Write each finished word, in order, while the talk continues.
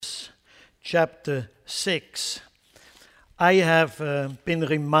chapter 6. I have been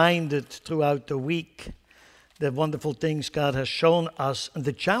reminded throughout the week the wonderful things God has shown us and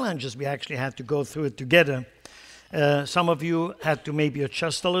the challenges we actually had to go through it together. Some of you had to maybe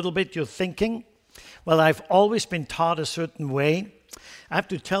adjust a little bit your thinking. Well, I've always been taught a certain way. I have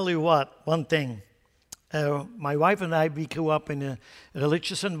to tell you one thing. My wife and I, we grew up in a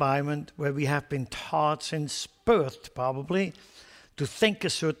religious environment where we have been taught since birth, probably, to think a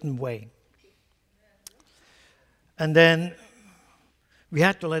certain way. And then we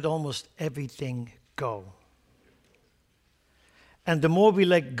had to let almost everything go. And the more we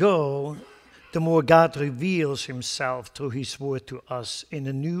let go, the more God reveals himself through his word to us in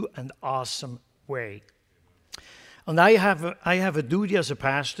a new and awesome way. And I have a duty as a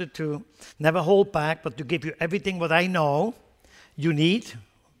pastor to never hold back, but to give you everything what I know you need.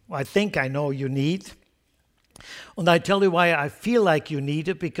 I think I know you need. And I tell you why I feel like you need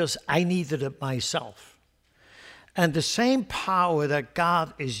it, because I needed it myself. And the same power that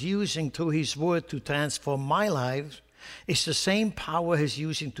God is using through his word to transform my life is the same power he's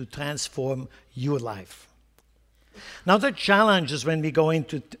using to transform your life. Now the challenge is when we go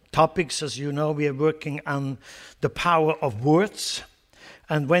into topics, as you know, we are working on the power of words.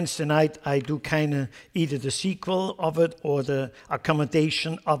 And Wednesday night I do kind of either the sequel of it or the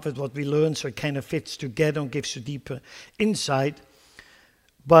accommodation of it, what we learn, so it kind of fits together and gives you deeper insight.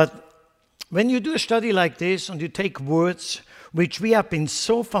 But when you do a study like this and you take words which we have been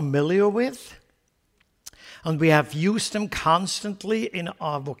so familiar with, and we have used them constantly in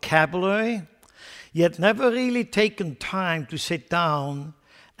our vocabulary, yet never really taken time to sit down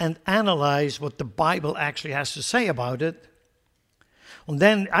and analyze what the Bible actually has to say about it. And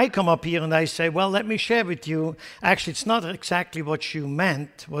then I come up here and I say, well, let me share with you. Actually, it's not exactly what you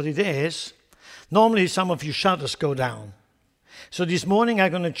meant, what it is. Normally, some of your shutters go down. So this morning, I'm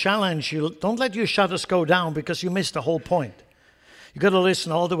going to challenge you. Don't let your shutters go down, because you missed the whole point. You've got to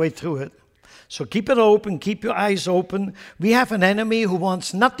listen all the way through it. So keep it open, keep your eyes open. We have an enemy who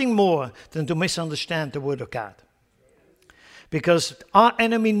wants nothing more than to misunderstand the Word of God. Because our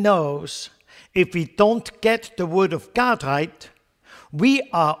enemy knows if we don't get the Word of God right, we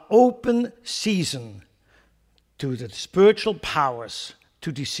are open season to the spiritual powers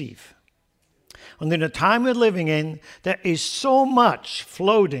to deceive. And in the time we're living in, there is so much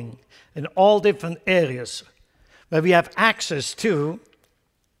floating in all different areas where we have access to.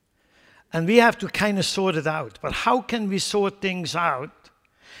 And we have to kind of sort it out. But how can we sort things out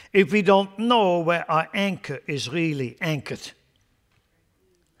if we don't know where our anchor is really anchored?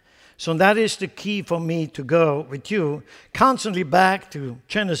 So that is the key for me to go with you constantly back to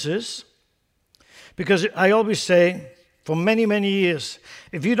Genesis. Because I always say, for many, many years,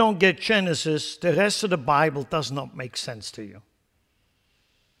 if you don't get Genesis, the rest of the Bible does not make sense to you.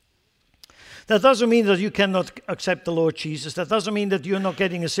 That doesn't mean that you cannot accept the Lord Jesus. That doesn't mean that you're not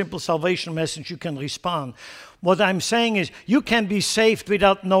getting a simple salvation message you can respond. What I'm saying is you can be saved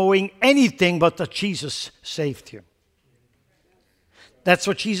without knowing anything but that Jesus saved you. That's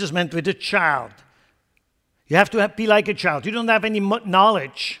what Jesus meant with a child. You have to be like a child. You don't have any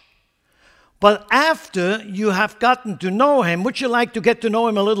knowledge. But after you have gotten to know him, would you like to get to know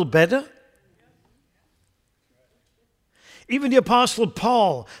him a little better? Even the Apostle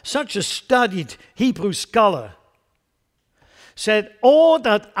Paul, such a studied Hebrew scholar, said, "Oh,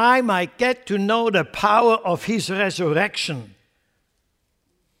 that I might get to know the power of his resurrection."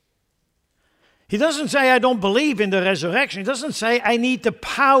 He doesn't say, I don't believe in the resurrection. He doesn't say, I need the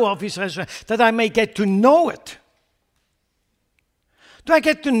power of his resurrection, that I may get to know it. Do I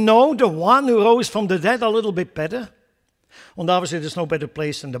get to know the one who rose from the dead a little bit better? And obviously, there's no better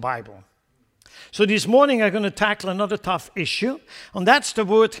place than the Bible. So this morning, I'm going to tackle another tough issue, and that's the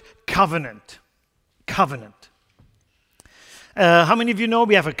word covenant. Covenant. How many of you know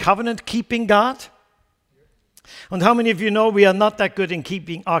we have a covenant-keeping God? And how many of you know we are not that good in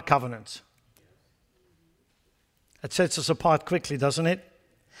keeping our covenants? That sets us apart quickly, doesn't it?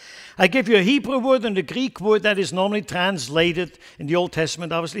 I give you a Hebrew word and a Greek word that is normally translated in the Old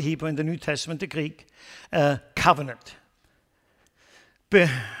Testament, obviously Hebrew, in the New Testament, the Greek, covenant.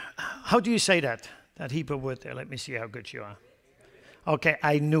 How do you say that? That Hebrew word there. Let me see how good you are. Okay,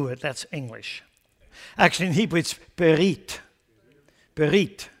 I knew it. That's English. Actually, in Hebrew, it's berit.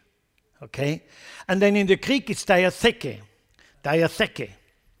 Berit. Okay? And then in the Greek, it's diatheke. Diatheke.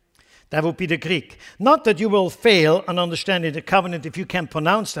 That would be the Greek. Not that you will fail on understanding the covenant if you can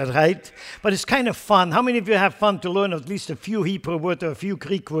pronounce that right, but it's kind of fun. How many of you have fun to learn at least a few Hebrew words or a few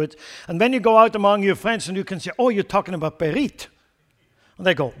Greek words? And when you go out among your friends and you can say, oh, you're talking about berit. And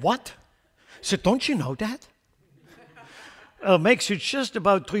they go, what? I said, don't you know that? makes you just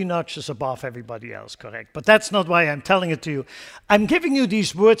about 3 notches above everybody else, correct? But that's not why I'm telling it to you. I'm giving you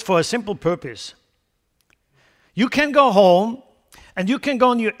these words for a simple purpose. You can go home and you can go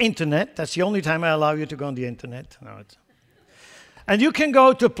on your internet. That's the only time I allow you to go on the internet. And you can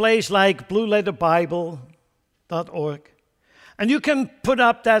go to a place like blueletterbible.org and you can put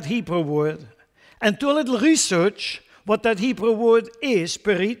up that Hebrew word and do a little research what that Hebrew word is,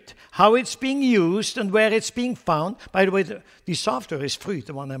 berit, how it's being used and where it's being found. By the way, the software is free,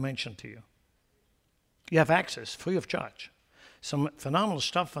 the one I mentioned to you. You have access, free of charge. Some phenomenal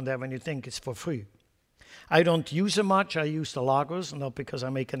stuff on there when you think it's for free. I don't use it much. I use the logos, not because I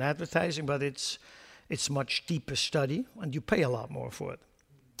make an advertising, but it's much deeper study, and you pay a lot more for it.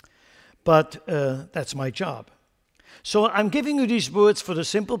 But that's my job. So I'm giving you these words for the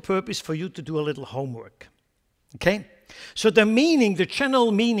simple purpose for you to do a little homework. Okay? So the meaning, the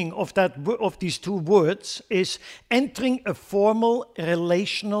general meaning of these 2 words is entering a formal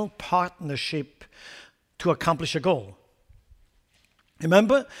relational partnership to accomplish a goal.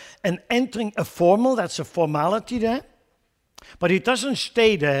 Remember, and entering a formal, that's a formality there, but it doesn't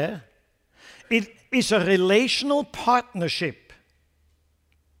stay there. It is a relational partnership.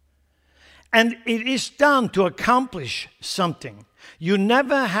 And it is done to accomplish something. You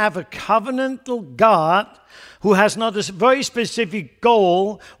never have a covenantal God who has not a very specific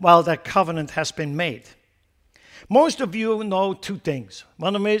goal while that covenant has been made. Most of you know 2 things.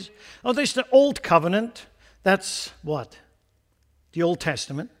 One of them is, there's the Old Covenant. That's what? The Old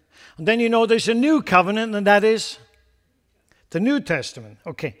Testament. And then you know there's a New Covenant, and that is the New Testament.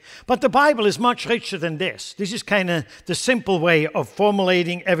 Okay. But the Bible is much richer than this. This is kind of the simple way of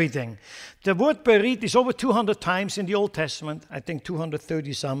formulating everything. The word berit is over 200 times in the Old Testament, I think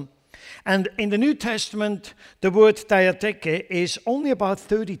 230 some. And in the New Testament, the word diatheke is only about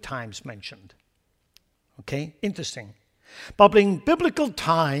 30 times mentioned. Okay, interesting. But in biblical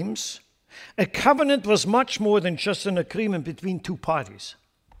times, a covenant was much more than just an agreement between 2 parties,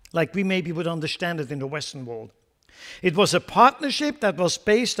 like we maybe would understand it in the Western world. It was a partnership that was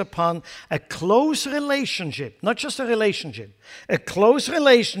based upon a close relationship, not just a relationship, a close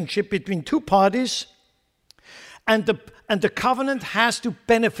relationship between 2 parties, and the covenant has to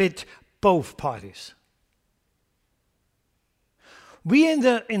benefit both parties. We in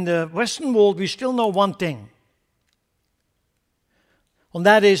the Western world, we still know one thing, and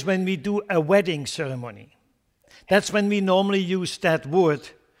that is when we do a wedding ceremony. That's when we normally use that word,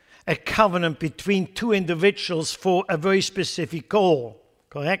 a covenant between 2 individuals for a very specific goal,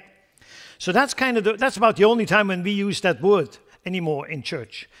 correct? So that's that's about the only time when we use that word anymore in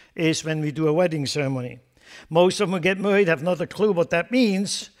church, is when we do a wedding ceremony. Most of them who get married have not a clue what that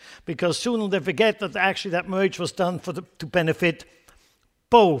means, because soon they forget that actually that marriage was done to benefit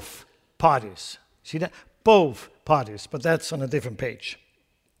both parties. See that? Both parties, but that's on a different page.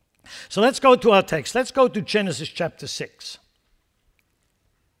 So let's go to our text. Let's go to Genesis chapter 6.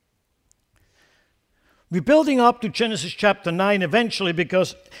 We're building up to Genesis chapter 9 eventually,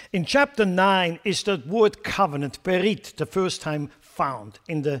 because in chapter 9 is the word covenant, berit, the first time found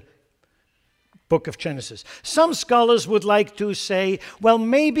in the book of Genesis. Some scholars would like to say, well,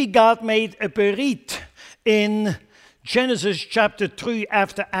 maybe God made a berit in Genesis chapter 3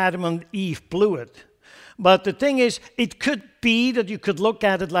 after Adam and Eve blew it. But the thing is, it could be that you could look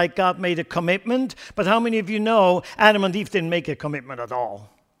at it like God made a commitment, but how many of you know Adam and Eve didn't make a commitment at all?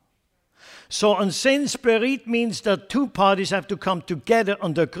 So, and since berit means that 2 parties have to come together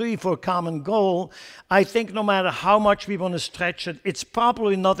and agree for a common goal, I think no matter how much we want to stretch it, it's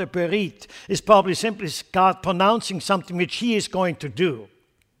probably not a berit. It's probably simply God pronouncing something which He is going to do.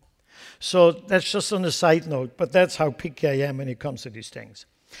 So that's just on a side note, but that's how picky I am when it comes to these things.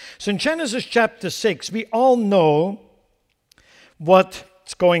 So in Genesis chapter 6, we all know what's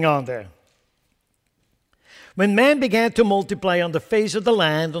going on there. When man began to multiply on the face of the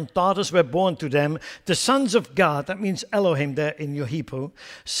land and daughters were born to them, the sons of God, that means Elohim there in your Hebrew,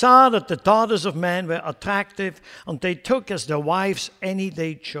 saw that the daughters of man were attractive, and they took as their wives any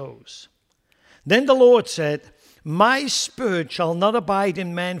they chose. Then the Lord said, my spirit shall not abide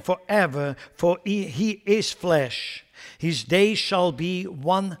in man forever, for he is flesh. His days shall be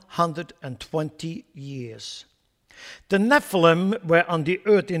 120 years. The Nephilim were on the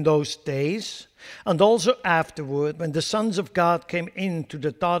earth in those days, and also afterward, when the sons of God came in to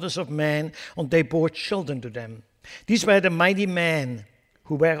the daughters of man, and they bore children to them. These were the mighty men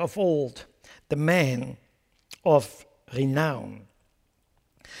who were of old, the men of renown.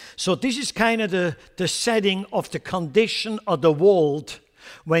 So this is kind of the setting of the condition of the world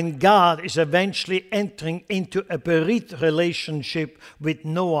when God is eventually entering into a berit relationship with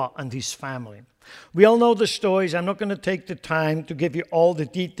Noah and his family. We all know the stories. I'm not going to take the time to give you all the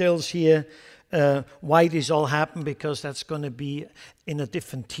details here, why this all happened, because that's going to be in a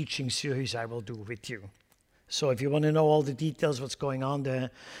different teaching series I will do with you. So if you want to know all the details, what's going on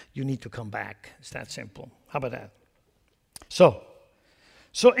there, you need to come back. It's that simple. How about that? So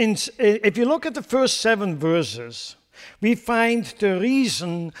if you look at the first 7 verses, we find the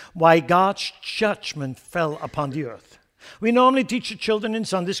reason why God's judgment fell upon the earth. We normally teach the children in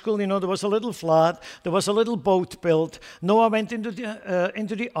Sunday school, there was a little flood, there was a little boat built, Noah went into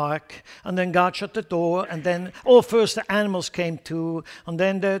the ark, and then God shut the door, and then, first the animals came too, and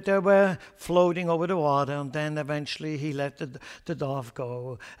then they were floating over the water, and then eventually he let the dove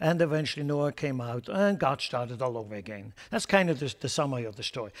go, and eventually Noah came out, and God started all over again. That's kind of the summary of the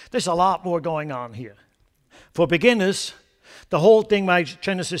story. There's a lot more going on here. For beginners, the whole thing why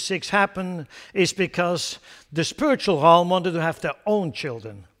Genesis 6 happened is because the spiritual realm wanted to have their own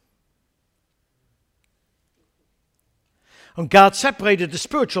children. And God separated the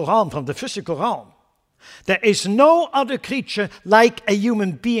spiritual realm from the physical realm. There is no other creature like a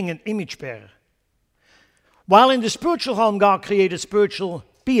human being, an image bearer. While in the spiritual realm God created spiritual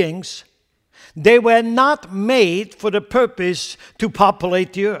beings, they were not made for the purpose to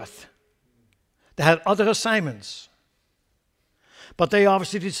populate the earth. They had other assignments. But they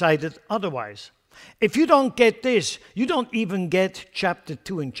obviously decided otherwise. If you don't get this, you don't even get chapter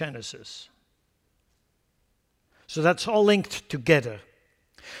 2 in Genesis. So that's all linked together.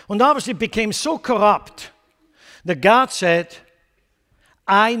 And obviously it became so corrupt that God said,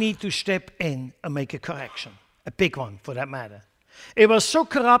 I need to step in and make a correction. A big one, for that matter. It was so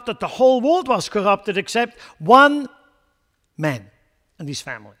corrupt that the whole world was corrupted except one man and his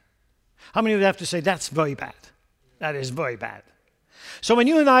family. How many would have to say, that's very bad? That is very bad. So when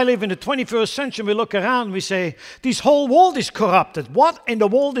you and I live in the 21st century, we look around and we say, this whole world is corrupted. What in the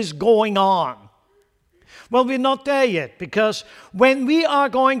world is going on? Well, we're not there yet, because when we are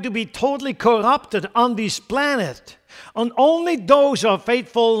going to be totally corrupted on this planet, and only those who are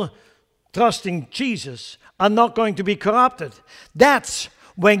faithful, trusting Jesus, are not going to be corrupted, that's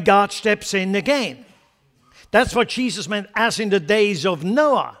when God steps in again. That's what Jesus meant, as in the days of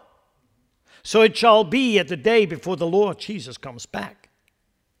Noah. So it shall be at the day before the Lord Jesus comes back.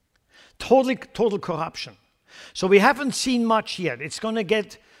 Total corruption. So we haven't seen much yet. It's going to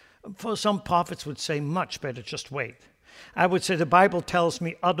get, for some prophets would say, much better. Just wait. I would say the Bible tells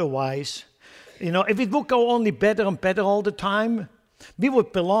me otherwise. If it would go only better and better all the time, we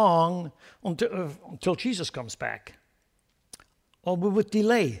would belong until Jesus comes back. Or we would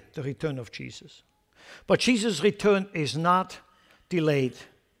delay the return of Jesus. But Jesus' return is not delayed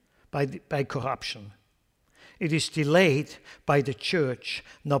by corruption. It is delayed by the church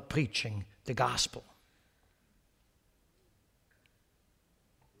not preaching the gospel.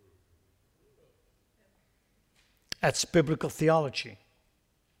 That's biblical theology.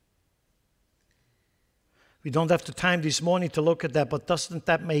 We don't have the time this morning to look at that, but doesn't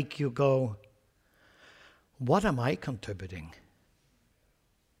that make you go, what am I contributing?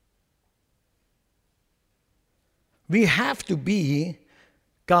 We have to be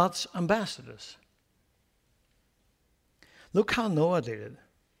God's ambassadors. Look how Noah did it.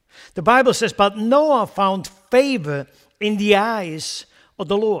 The Bible says, but Noah found favor in the eyes of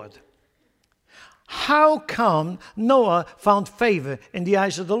the Lord. How come Noah found favor in the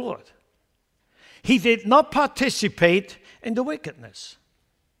eyes of the Lord? He did not participate in the wickedness.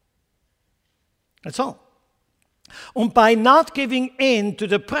 That's all. And by not giving in to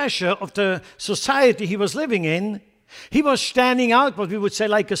the pressure of the society he was living in, he was standing out, what we would say,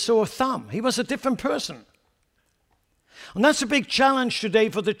 like a sore thumb. He was a different person. And that's a big challenge today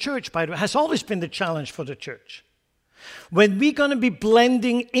for the church, by the way. It has always been the challenge for the church. When we're going to be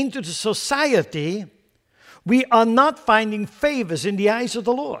blending into the society, we are not finding favors in the eyes of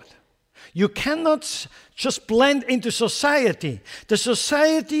the Lord. You cannot just blend into society. The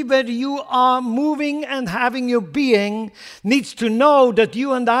society where you are moving and having your being needs to know that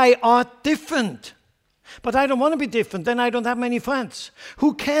you and I are different. But I don't want to be different, then I don't have many friends.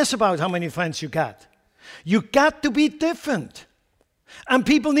 Who cares about how many friends you got? You got to be different. And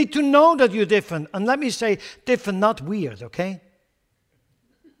people need to know that you're different. And let me say, different, not weird, okay?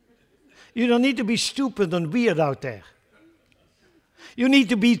 You don't need to be stupid and weird out there. You need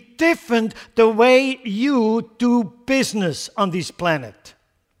to be different the way you do business on this planet.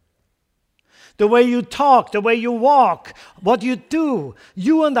 The way you talk, the way you walk, what you do.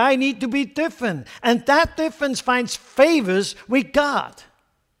 You and I need to be different. And that difference finds favors with God.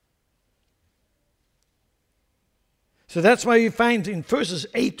 So that's why you find in verses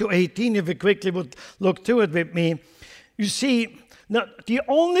 8 to 18, if you quickly would look to it with me, you see, Now, the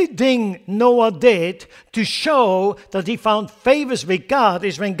only thing Noah did to show that he found favors with God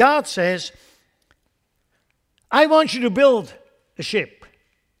is when God says, I want you to build a ship.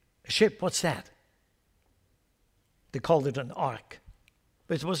 A ship, what's that? They called it an ark,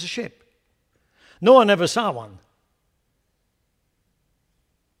 but it was a ship. Noah never saw one.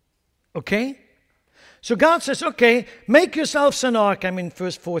 Okay? So God says, okay, make yourselves an ark, I'm in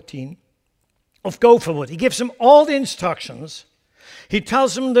verse 14, of gopher wood. He gives them all the instructions. He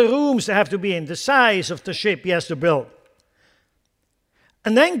tells them the rooms they have to be in, the size of the ship he has to build.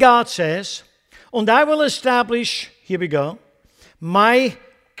 And then God says, and I will establish, here we go, my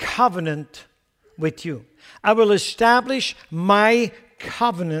covenant with you. I will establish my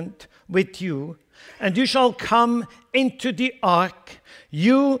covenant with you, and you shall come into the ark,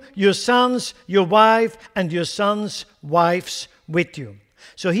 you, your sons, your wife, and your sons' wives with you.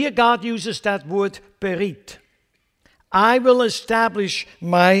 So here God uses that word perit. I will establish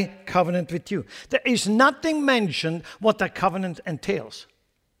my covenant with you. There is nothing mentioned what that covenant entails.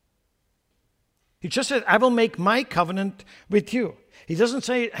 He just said, I will make my covenant with you. He doesn't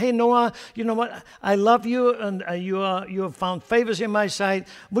say, hey, Noah, you know what? I love you and you have found favors in my sight.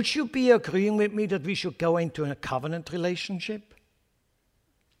 Would you be agreeing with me that we should go into a covenant relationship?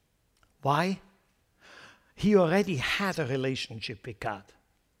 Why? He already had a relationship with God.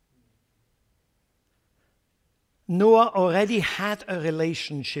 Noah already had a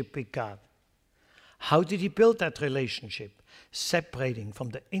relationship with God. How did he build that relationship? Separating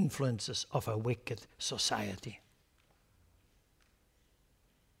from the influences of a wicked society.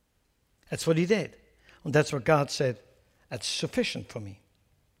 That's what he did. And that's what God said, that's sufficient for me.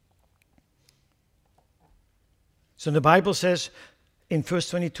 So the Bible says in verse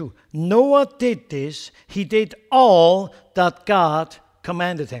 22, Noah did this, he did all that God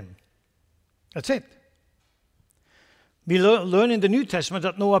commanded him. That's it. We learn in the New Testament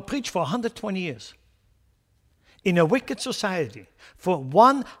that Noah preached for 120 years. In a wicked society. For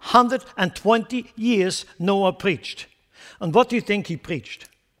 120 years Noah preached. And what do you think he preached?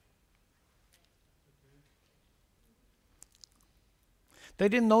 They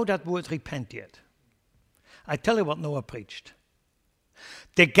didn't know that word repent yet. I tell you what Noah preached.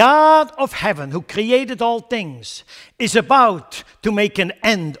 The God of heaven who created all things is about to make an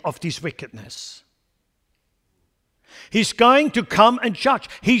end of this wickedness. He's going to come and judge.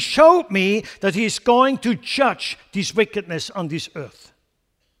 He showed me that he's going to judge this wickedness on this earth.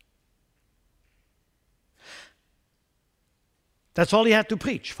 That's all he had to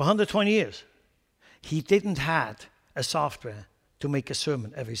preach for 120 years. He didn't have a software to make a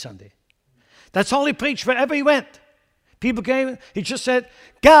sermon every Sunday. That's all he preached wherever he went. People came, he just said,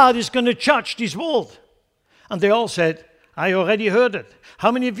 God is going to judge this world. And they all said, I already heard it.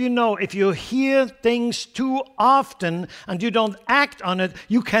 How many of you know if you hear things too often and you don't act on it,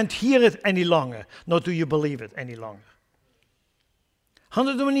 you can't hear it any longer, nor do you believe it any longer?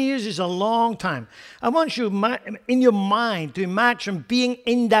 120 years is a long time. I want you in your mind to imagine being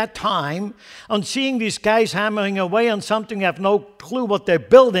in that time and seeing these guys hammering away on something, you have no clue what they're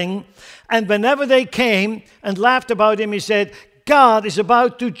building. And whenever they came and laughed about him, he said, God is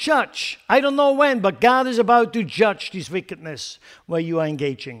about to judge. I don't know when, but God is about to judge this wickedness where you are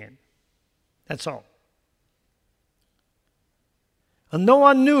engaging in. That's all. And no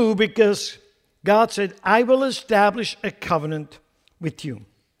one knew because God said, I will establish a covenant with you.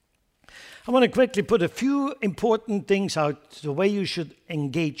 I want to quickly put a few important things out, the way you should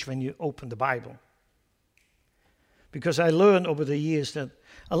engage when you open the Bible. Because I learned over the years that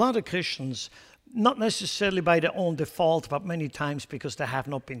a lot of Christians, not necessarily by their own default, but many times because they have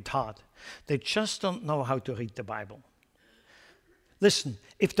not been taught, they just don't know how to read the Bible. Listen,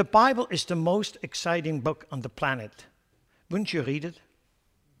 if the Bible is the most exciting book on the planet, wouldn't you read it?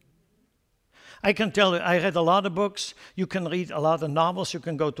 I can tell you, I read a lot of books. You can read a lot of novels. You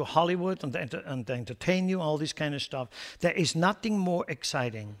can go to Hollywood and entertain you, all this kind of stuff. There is nothing more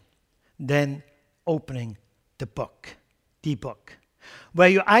exciting than opening the book, where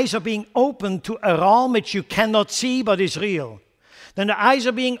your eyes are being opened to a realm which you cannot see but is real. Then the eyes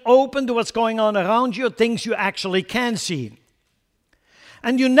are being opened to what's going on around you, things you actually can see.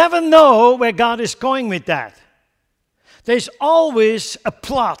 And you never know where God is going with that. There's always a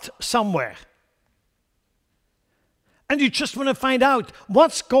plot somewhere. And you just want to find out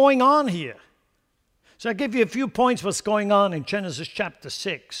what's going on here. So I'll give you a few points what's going on in Genesis chapter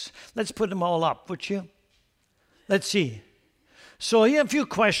 6. Let's put them all up, would you? Let's see. So here are a few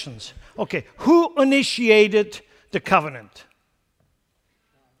questions. Okay, who initiated the covenant?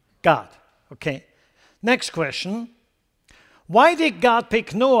 God. Okay. Next question. Why did God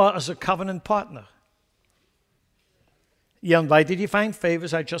pick Noah as a covenant partner? Yeah, and why did he find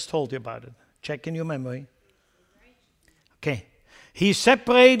favors? I just told you about it. Check in your memory. Okay. He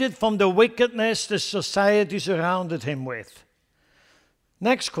separated from the wickedness the society surrounded him with.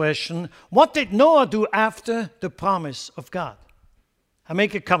 Next question. What did Noah do after the promise of God? I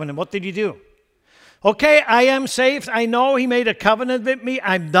make a covenant. What did he do? Okay, I am saved. I know he made a covenant with me.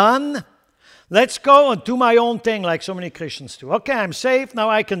 I'm done. Let's go and do my own thing like so many Christians do. Okay, I'm saved. Now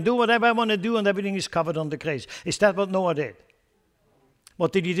I can do whatever I want to do and everything is covered under grace. Is that what Noah did?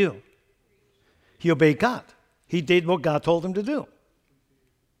 What did he do? He obeyed God. He did what God told him to do.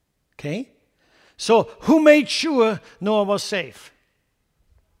 Okay? So who made sure Noah was safe?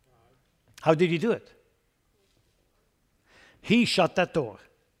 How did he do it? He shut that door.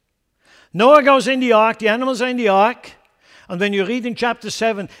 Noah goes in the ark, the animals are in the ark, and when you read in chapter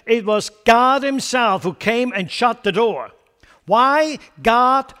 7, it was God himself who came and shut the door. Why?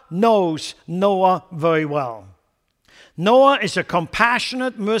 God knows Noah very well. Noah is a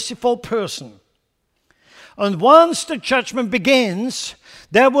compassionate, merciful person. And once the judgment begins,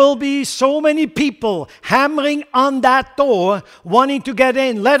 there will be so many people hammering on that door, wanting to get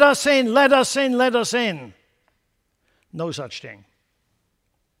in. Let us in, let us in, let us in. No such thing.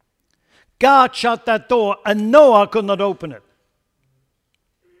 God shut that door and Noah could not open it.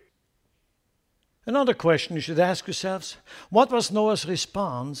 Another question you should ask yourselves, what was Noah's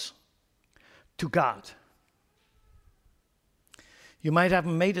response to God? You might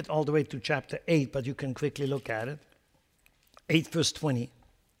haven't made it all the way to chapter 8, but you can quickly look at it. 8 verse 20.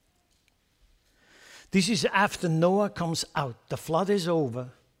 This is after Noah comes out. The flood is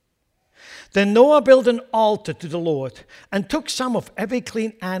over. Then Noah built an altar to the Lord and took some of every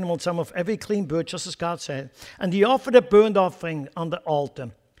clean animal, some of every clean bird, just as God said, and he offered a burnt offering on the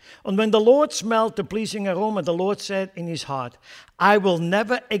altar. And when the Lord smelled the pleasing aroma, the Lord said in his heart, I will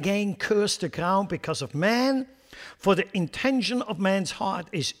never again curse the ground because of man, for the intention of man's heart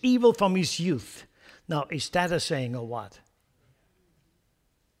is evil from his youth. Now, is that a saying or what?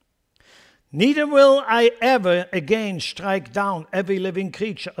 Neither will I ever again strike down every living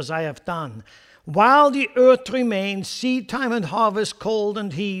creature as I have done. While the earth remains, seed time and harvest, cold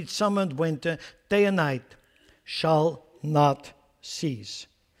and heat, summer and winter, day and night, shall not cease.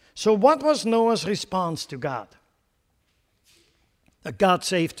 So what was Noah's response to God? That God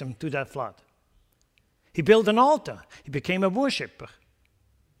saved him to that flood. He built an altar. He became a worshiper.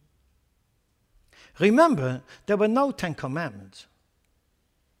 Remember, there were no 10 commandments.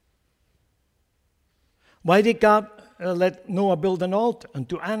 Why did God let Noah build an altar and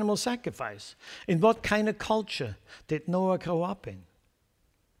do animal sacrifice? In what kind of culture did Noah grow up in?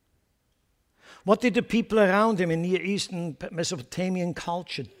 What did the people around him in Near Eastern Mesopotamian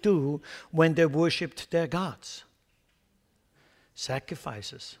culture do when they worshipped their gods?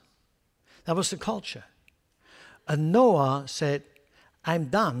 Sacrifices. That was the culture. And Noah said, I'm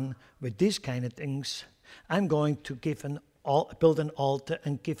done with these kind of things. I'm going to build an altar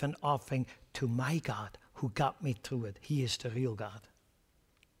and give an offering to my God who got me through it. He is the real God.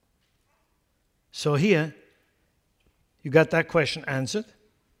 So here, you got that question answered.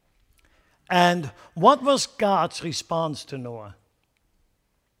 And what was God's response to Noah?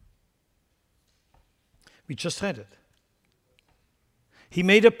 We just read it. He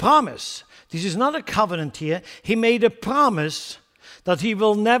made a promise. This is not a covenant here. He made a promise that he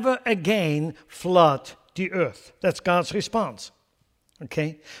will never again flood the earth. That's God's response.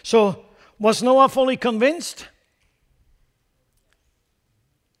 Okay? So, was Noah fully convinced?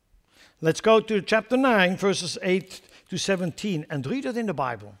 Let's go to chapter 9, verses 8 to 17, and read it in the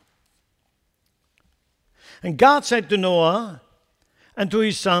Bible. And God said to Noah and to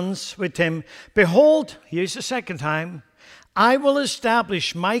his sons with him, behold, here's the second time, I will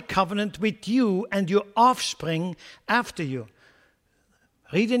establish my covenant with you and your offspring after you.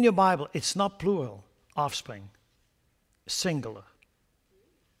 Read in your Bible, it's not plural, offspring, singular.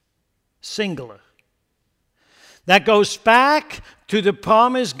 Singular. That goes back to the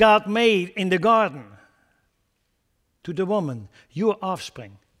promise God made in the garden to the woman, your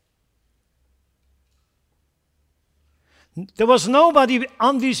offspring. There was nobody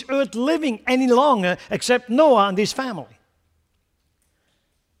on this earth living any longer except Noah and his family.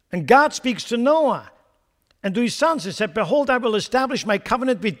 And God speaks to Noah and to his sons. He said, behold, I will establish my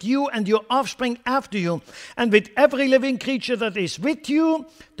covenant with you and your offspring after you, and with every living creature that is with you,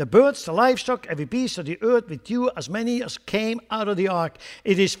 the birds, the livestock, every beast of the earth with you, as many as came out of the ark.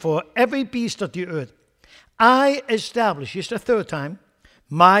 It is for every beast of the earth. I establish, here's the third time,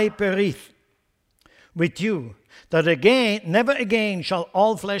 my berith with you, that again, never again shall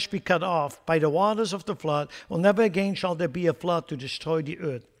all flesh be cut off by the waters of the flood, or never again shall there be a flood to destroy the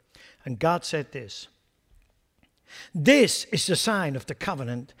earth. And God said this, This is the sign of the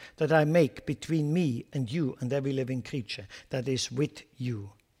covenant that I make between me and you and every living creature that is with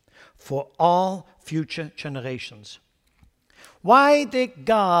you for all future generations. Why did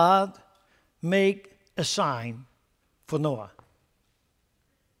God make a sign for Noah?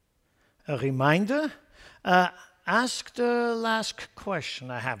 A reminder? Ask the last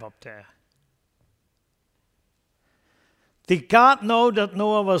question I have up there. Did God know that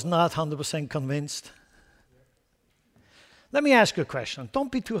Noah was not 100% convinced? Let me ask you a question.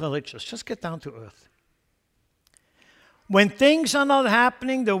 Don't be too religious. Just get down to earth. When things are not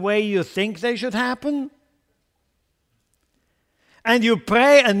happening the way you think they should happen, and you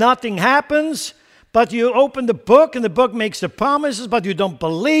pray and nothing happens, but you open the book and the book makes the promises, but you don't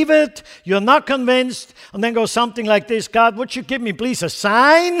believe it, you're not convinced, and then goes something like this: God, would you give me please a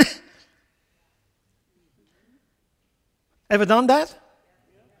sign? Ever done that?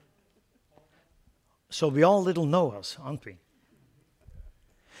 So we all little Noahs, aren't we?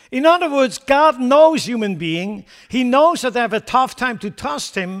 In other words, God knows human being. He knows that they have a tough time to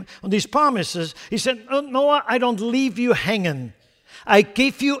trust him on these promises. He said, oh, Noah, I don't leave you hanging. I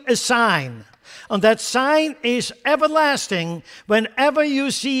give you a sign. And that sign is everlasting. Whenever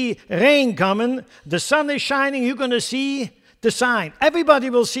you see rain coming, the sun is shining, you're going to see the sign. Everybody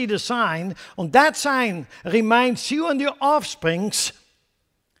will see the sign. And that sign reminds you and your offsprings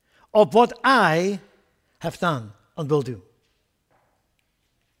of what I have done and will do.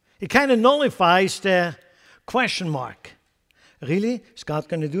 It kind of nullifies the question mark. Really? Is God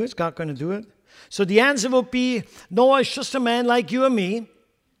going to do it? Is God going to do it? So the answer would be, Noah is just a man like you and me,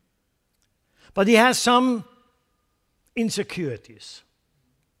 but he has some insecurities.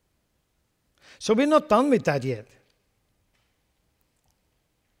 So we're not done with that yet.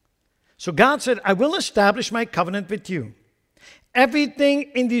 So God said, I will establish my covenant with you. Everything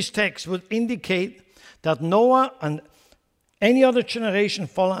in this text would indicate that Noah and any other generation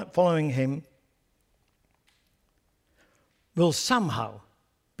following him will somehow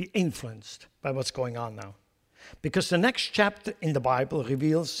be influenced by what's going on now. Because the next chapter in the Bible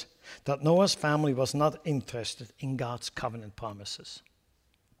reveals that Noah's family was not interested in God's covenant promises.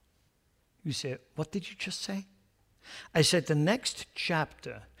 You say, what did you just say? I said the next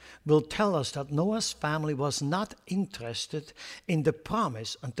chapter will tell us that Noah's family was not interested in the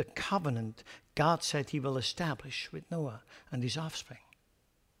promise and the covenant God said he will establish with Noah and his offspring.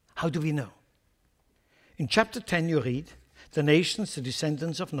 How do we know? In chapter 10 you read, the nations, the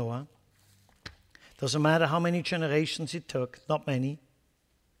descendants of Noah, doesn't matter how many generations it took, not many.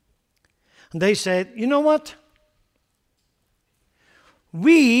 And they said, you know what?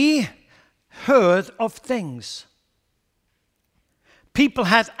 We heard of things people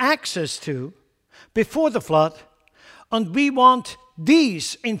had access to before the flood, and we want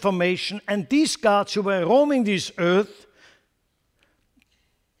these information and these gods who were roaming this earth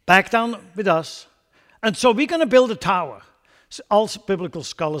back down with us. And so we're going to build a tower. So all biblical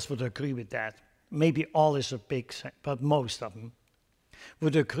scholars would agree with that. Maybe all is a big, but most of them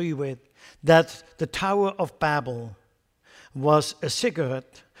would agree with that the Tower of Babel was a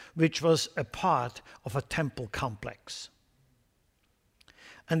ziggurat which was a part of a temple complex.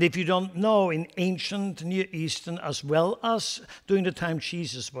 And if you don't know, in ancient Near Eastern, as well as during the time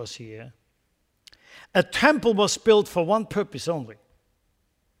Jesus was here, a temple was built for one purpose only: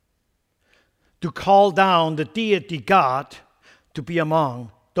 to call down the deity God to be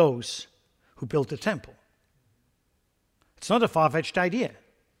among those who built the temple. It's not a far-fetched idea.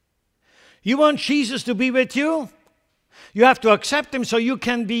 You want Jesus to be with you? You have to accept him so you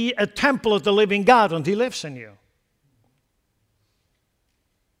can be a temple of the living God and he lives in you.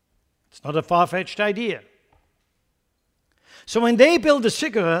 It's not a far-fetched idea. So when they built the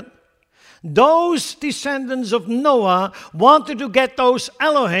ziggurat, those descendants of Noah wanted to get those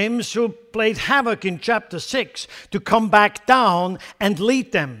Elohims who played havoc in chapter 6 to come back down and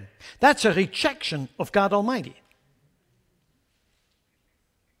lead them. That's a rejection of God Almighty.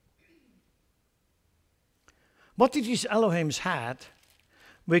 What did these Elohims had,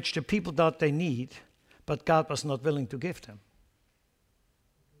 which the people thought they need, but God was not willing to give them?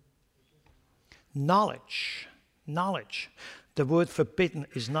 Knowledge. Knowledge. The word forbidden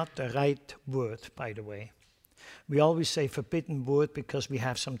is not the right word, by the way. We always say forbidden word because we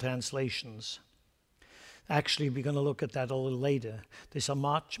have some translations. Actually, we're going to look at that a little later. There's a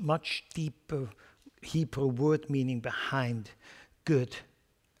much deeper Hebrew word meaning behind good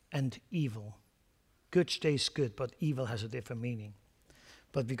and evil. Good stays good, but evil has a different meaning.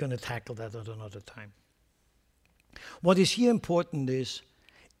 But we're going to tackle that at another time. What is here important is,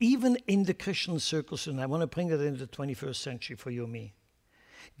 even in the Christian circles, and I want to bring that into the 21st century for you and me,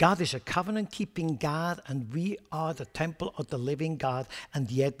 God is a covenant-keeping God, and we are the temple of the living God,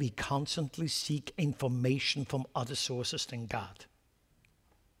 and yet we constantly seek information from other sources than God.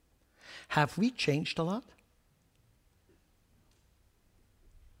 Have we changed a lot?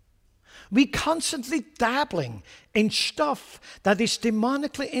 We constantly dabbling in stuff that is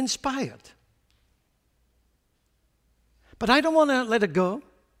demonically inspired. But I don't want to let it go.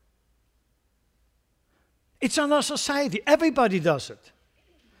 It's on our society. Everybody does it.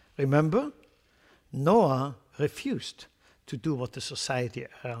 Remember, Noah refused to do what the society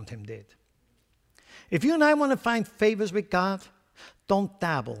around him did. If you and I want to find favors with God, don't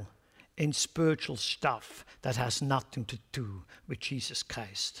dabble in spiritual stuff that has nothing to do with Jesus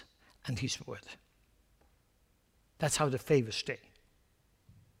Christ and His Word. That's how the favors stay.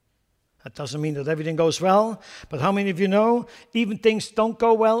 That doesn't mean that everything goes well, but how many of you know, even things don't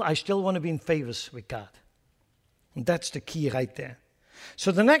go well, I still want to be in favors with God. And that's the key right there.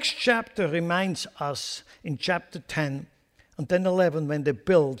 So the next chapter reminds us in chapter 10 and then 11 when they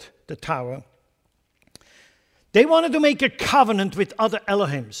build the tower. They wanted to make a covenant with other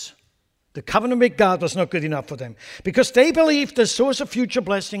Elohims. The covenant with God was not good enough for them because they believed the source of future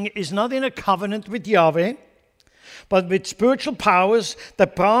blessing is not in a covenant with Yahweh, but with spiritual powers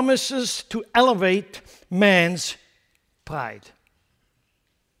that promises to elevate man's pride.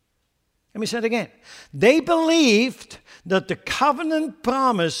 Let me say it again. They believed that the covenant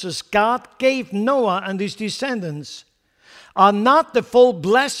promises God gave Noah and his descendants are not the full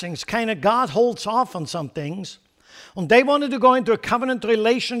blessings. Kind of God holds off on some things. And they wanted to go into a covenant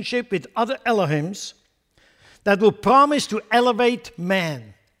relationship with other Elohims that will promise to elevate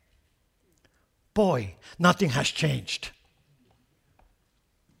man. Boy, nothing has changed.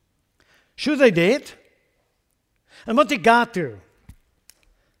 Sure they did. And what did God do?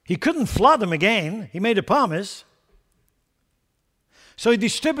 He couldn't flood them again. He made a promise. So he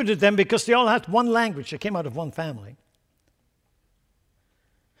distributed them because they all had one language. They came out of one family.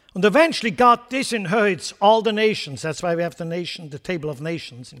 And eventually God disinherits all the nations. That's why we have the table of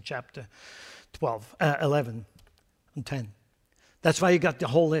nations in chapter 11 and 10. That's why you got the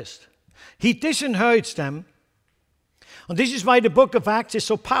whole list. He disinherits them. And this is why the book of Acts is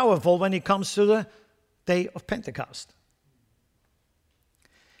so powerful when it comes to the day of Pentecost.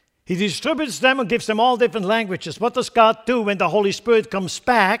 He distributes them and gives them all different languages. What does God do when the Holy Spirit comes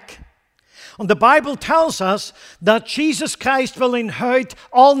back? And the Bible tells us that Jesus Christ will inherit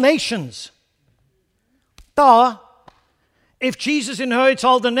all nations. If Jesus inherits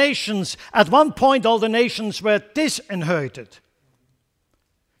all the nations, at one point all the nations were disinherited.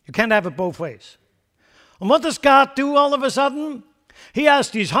 You can't have it both ways. And what does God do all of a sudden? He has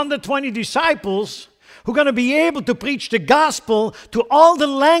these 120 disciples who are going to be able to preach the gospel to all the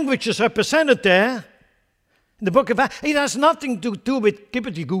languages represented there. In the book of Acts, it has nothing to do with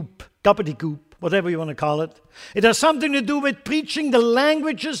gobbledygook, whatever you want to call it. It has something to do with preaching the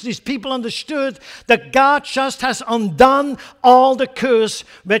languages these people understood, that God just has undone all the curse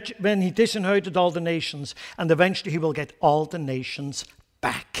when He disinherited all the nations, and eventually He will get all the nations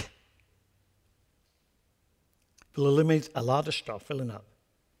back. Will eliminate a lot of stuff, will it not?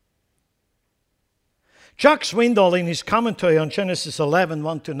 Chuck Swindoll, in his commentary on Genesis 11,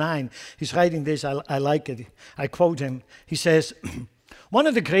 1-9, he's writing this, I like it. I quote him. He says, one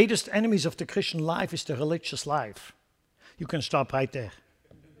of the greatest enemies of the Christian life is the religious life. You can stop right there.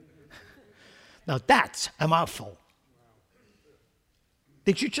 Now that's a mouthful.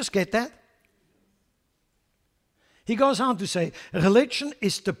 Did you just get that? He goes on to say, religion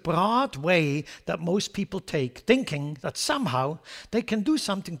is the broad way that most people take, thinking that somehow they can do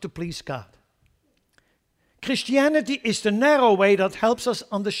something to please God. Christianity is the narrow way that helps us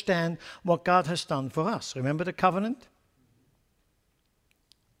understand what God has done for us. Remember the covenant?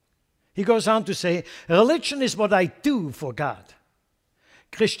 He goes on to say, religion is what I do for God.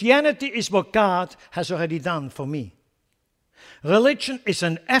 Christianity is what God has already done for me. Religion is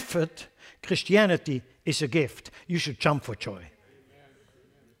an effort. Christianity is a gift. You should jump for joy.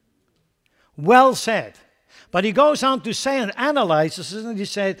 Well said. But he goes on to say and analyzes it, and he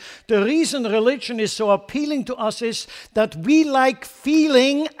said, the reason religion is so appealing to us is that we like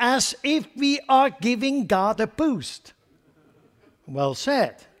feeling as if we are giving God a boost. Well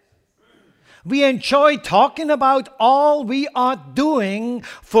said. We enjoy talking about all we are doing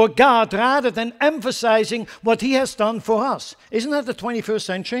for God rather than emphasizing what He has done for us. Isn't that the 21st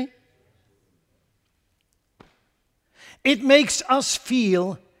century? It makes us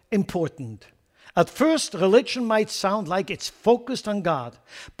feel important. At first, religion might sound like it's focused on God,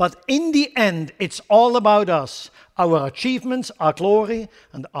 but in the end, it's all about us, our achievements, our glory,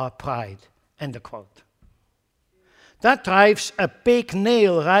 and our pride. End of quote. That drives a big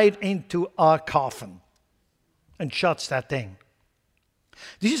nail right into our coffin and shuts that thing.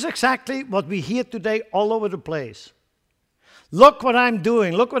 This is exactly what we hear today all over the place. Look what I'm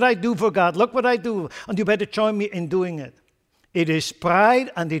doing. Look what I do for God. Look what I do. And you better join me in doing it. It is pride,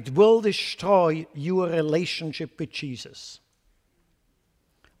 and it will destroy your relationship with Jesus.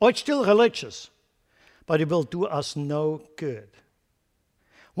 Or it's still religious, but it will do us no good.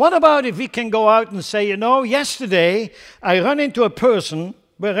 What about if we can go out and say, yesterday I run into a person,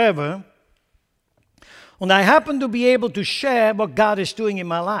 wherever, and I happen to be able to share what God is doing in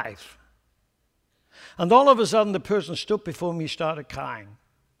my life. And all of a sudden the person stood before me and started crying.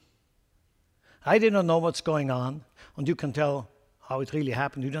 I did not know what's going on, and you can tell how it really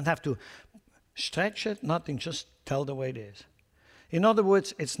happened. You don't have to stretch it, nothing, just tell the way it is. In other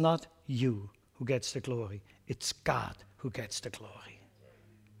words, it's not you who gets the glory. It's God who gets the glory.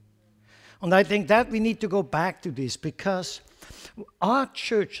 And I think that we need to go back to this, because our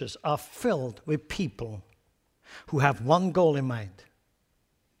churches are filled with people who have one goal in mind.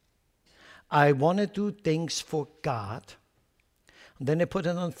 I want to do things for God. And then they put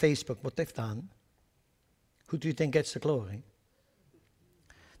it on Facebook, what they've done. Who do you think gets the glory?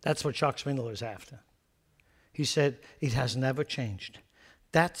 That's what Chuck Swindoll is after. He said, it has never changed.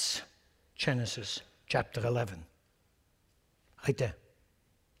 That's Genesis chapter 11. Right there.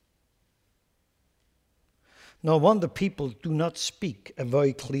 No wonder people do not speak a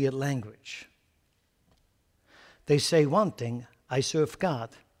very clear language. They say one thing, I serve God,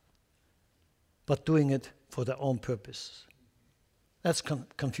 but doing it for their own purpose. That's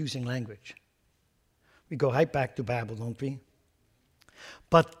confusing language. We go right back to Babel, don't we?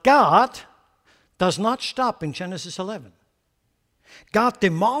 But God does not stop in Genesis 11. God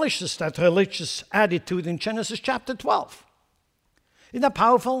demolishes that religious attitude in Genesis chapter 12. Isn't that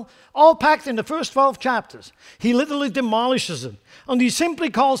powerful? All packed in the first 12 chapters. He literally demolishes it. And he simply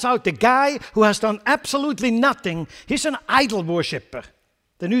calls out the guy who has done absolutely nothing. He's an idol worshiper.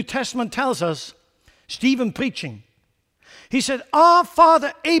 The New Testament tells us, Stephen preaching, he said, our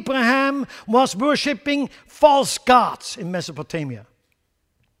father Abraham was worshipping false gods in Mesopotamia.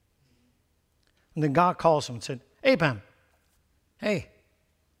 And then God calls him and said, Abraham, hey,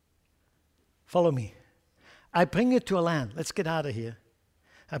 follow me. I bring you to a land. Let's get out of here.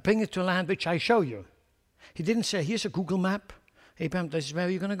 I bring you to a land which I show you. He didn't say, here's a Google map. Abraham, this is where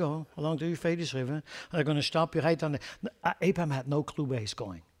you're going to go, along the Euphrates River. And they're going to stop you right on there. Abraham had no clue where he's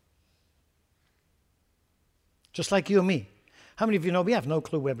going. Just like you and me. How many of you know we have no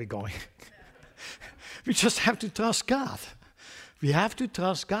clue where we're going? We just have to trust God. We have to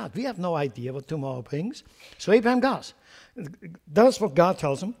trust God. We have no idea what tomorrow brings. So Abraham does. That's what God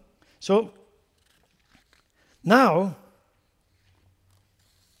tells him. So now,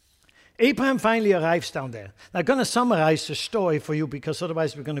 Abraham finally arrives down there. I'm going to summarize the story for you, because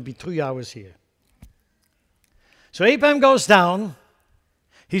otherwise we're going to be 3 hours here. So Abraham goes down.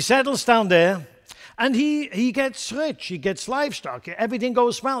 He settles down there. And he gets rich. He gets livestock. Everything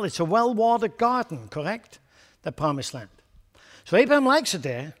goes well. It's a well-watered garden, correct? The promised land. So Abraham likes it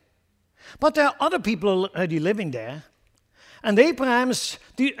there. But there are other people already living there. And Abraham's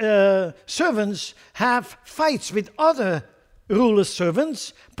servants have fights with other rulers'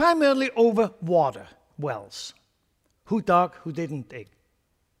 servants, primarily over water wells. Who dug, who didn't dig.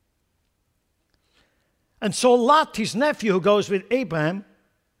 And so Lot, his nephew, who goes with Abraham,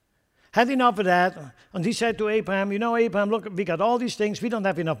 had enough of that, and he said to Abraham, Abraham, look, we got all these things, we don't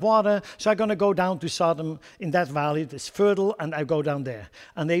have enough water, so I'm going to go down to Sodom in that valley, it's fertile, and I go down there.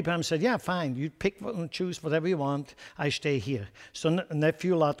 And Abraham said, yeah, fine, you pick and choose whatever you want, I stay here. So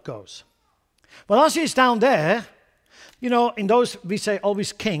nephew Lot goes. Well, as he's down there, in those, we say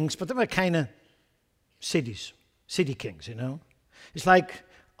always kings, but they were kind of city kings, It's like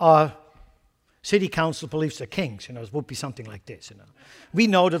our city council believes they're kings, it would be something like this, We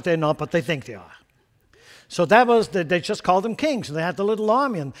know that they're not, but they think they are. So they just called them kings, and they had the little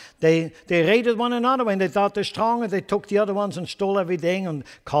army, and they raided one another when they thought they're strong, and they took the other ones and stole everything and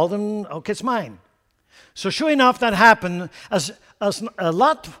called them, okay, it's mine. So sure enough, that happened. As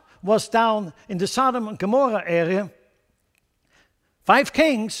Lot was down in the Sodom and Gomorrah area, 5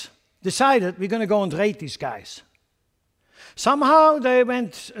 kings decided, we're going to go and raid these guys. Somehow they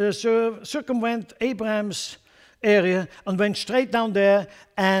went, circumvent Abraham's area and went straight down there,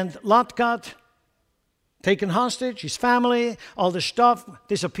 and Lot got taken hostage, his family, all the stuff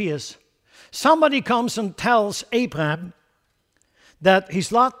disappears. Somebody comes and tells Abraham that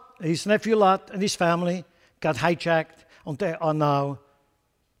his nephew Lot and his family got hijacked, and they are now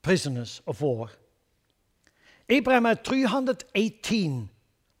prisoners of war. Abraham had 318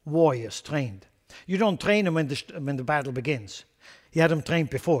 warriors trained. You don't train them when the battle begins. He had them trained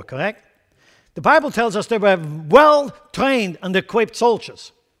before, correct? The Bible tells us they were well-trained and equipped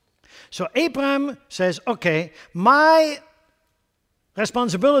soldiers. So Abraham says, okay, my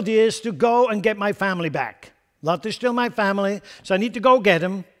responsibility is to go and get my family back. Lot is still my family, so I need to go get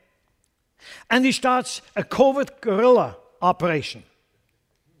them. And he starts a covert guerrilla operation.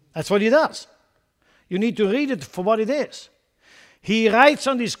 That's what he does. You need to read it for what it is. He rides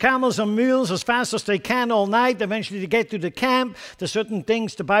on these camels and mules as fast as they can all night. Eventually they get to the camp. There's certain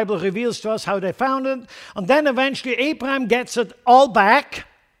things the Bible reveals to us how they found it. And then eventually Abraham gets it all back.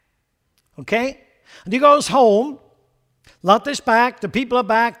 Okay? And he goes home. Lot is back. The people are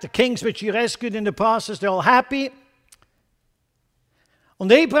back. The kings which he rescued in the process, they're all happy.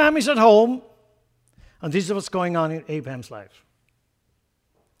 And Abraham is at home. And this is what's going on in Abraham's life.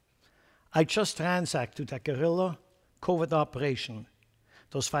 I just ransacked to that guerrilla covert operation,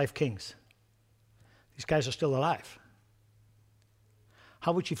 those 5 kings. These guys are still alive.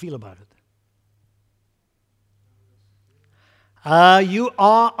 How would you feel about it? You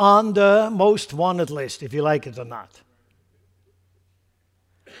are on the most wanted list, if you like it or not.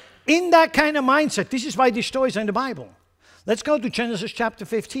 In that kind of mindset, this is why these stories are in the Bible. Let's go to Genesis chapter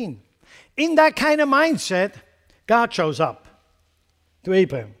 15. In that kind of mindset, God shows up to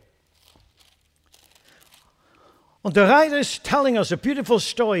Abraham. And the writer is telling us a beautiful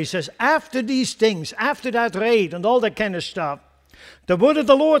story. He says, after these things, after that raid and all that kind of stuff, the word of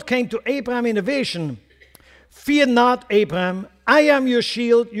the Lord came to Abraham in a vision. Fear not, Abraham, I am your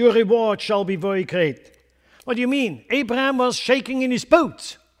shield, your reward shall be very great. What do you mean? Abraham was shaking in his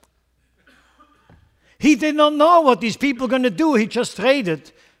boots. He did not know what these people were going to do. He just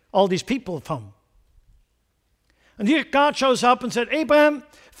raided all these people from. And here God shows up and said, Abraham,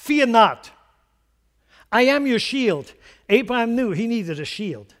 fear not. I am your shield. Abraham knew he needed a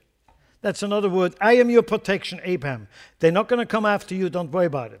shield. That's another word. I am your protection, Abraham. They're not going to come after you. Don't worry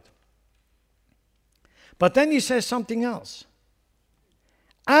about it. But then he says something else.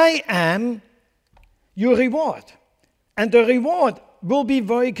 I am your reward. And the reward will be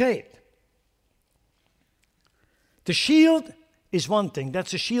very great. The shield is one thing.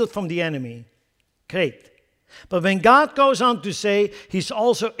 That's a shield from the enemy. Great. But when God goes on to say, he's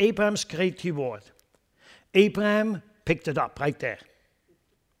also Abraham's great reward. Abraham picked it up right there.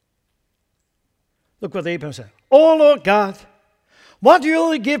 Look what Abraham said. Oh, Lord God, what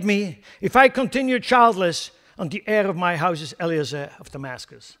will you give me if I continue childless and the heir of my house is Eliezer of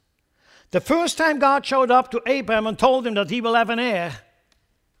Damascus? The first time God showed up to Abraham and told him that he will have an heir,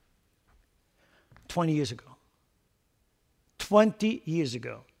 20 years ago. 20 years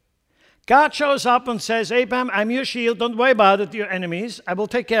ago. God shows up and says, Abraham, I'm your shield. Don't worry about it, your enemies. I will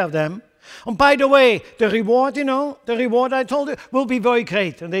take care of them. And by the way, the reward, the reward I told you will be very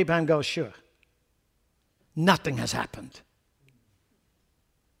great. And Abraham goes, sure. Nothing has happened.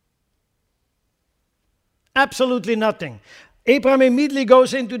 Absolutely nothing. Abraham immediately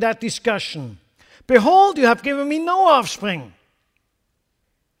goes into that discussion. Behold, you have given me no offspring.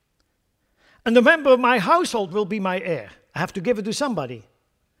 And the member of my household will be my heir. I have to give it to somebody.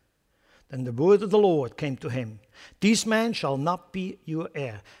 Then the word of the Lord came to him. This man shall not be your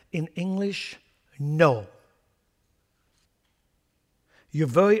heir. In English, no. Your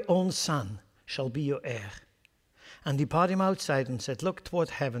very own son shall be your heir. And he brought him outside and said, look toward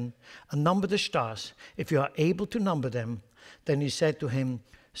heaven and number the stars. If you are able to number them. Then he said to him,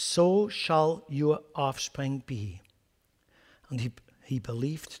 so shall your offspring be. And he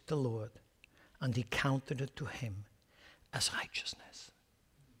believed the Lord, and he counted it to him as righteousness.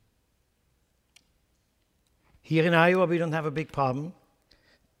 Here in Iowa, we don't have a big problem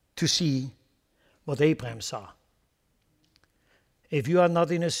to see what Abraham saw. If you are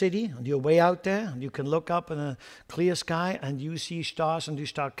not in a city and you're way out there and you can look up in a clear sky and you see stars and you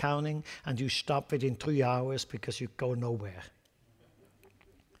start counting and you stop within 3 hours because you go nowhere.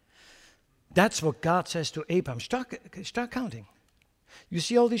 That's what God says to Abraham. Start counting. You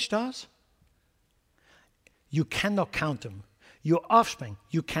see all these stars? You cannot count them. Your offspring,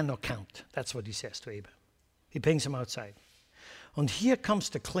 you cannot count. That's what he says to Abraham. He brings him outside. And here comes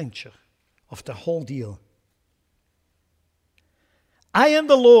the clincher of the whole deal. I am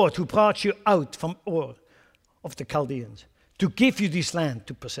the Lord who brought you out from Ur of the Chaldeans to give you this land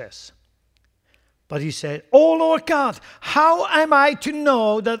to possess. But he said, oh Lord God, how am I to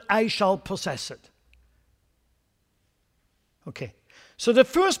know that I shall possess it? Okay, so the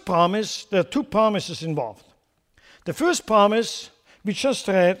first promise, there are 2 promises involved. The first promise, we just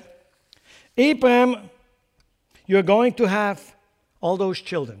read, Abraham, you're going to have all those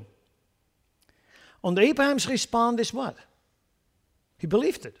children. And Abraham's response is what? He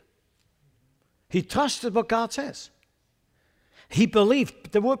believed it. He trusted what God says. He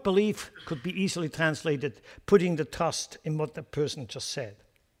believed. The word belief could be easily translated putting the trust in what the person just said.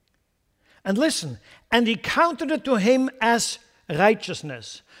 And listen, and he counted it to him as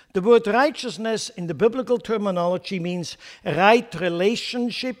righteousness. The word righteousness in the biblical terminology means right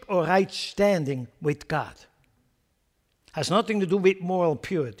relationship or right standing with God. Has nothing to do with moral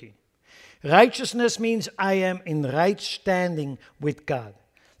purity. Righteousness means I am in right standing with God.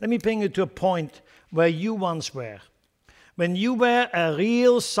 Let me bring you to a point where you once were. When you were a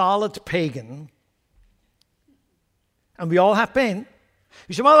real solid pagan, and we all have been.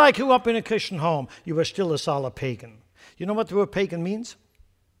 You say, well, I grew up in a Christian home. You were still a solid pagan. You know what the word pagan means?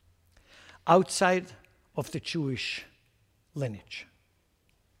 Outside of the Jewish lineage.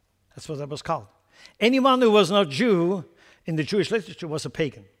 That's what that was called. Anyone who was not Jew in the Jewish literature was a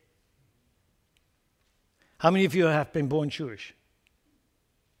pagan. How many of you have been born Jewish?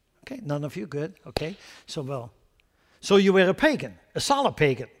 Okay, none of you, good. Okay, so you were a pagan, a solid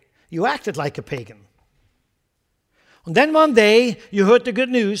pagan. You acted like a pagan. And then one day you heard the good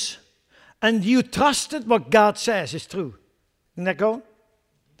news and you trusted what God says is true. Didn't that go?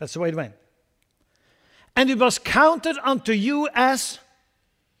 That's the way it went. And it was counted unto you as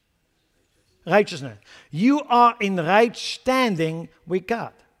righteousness. You are in right standing with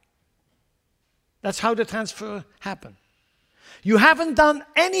God. That's how the transfer happened. You haven't done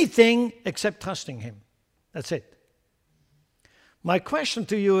anything except trusting Him. That's it. My question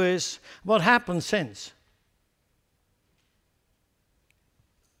to you is, what happened since?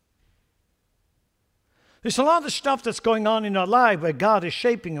 There's a lot of stuff that's going on in our life where God is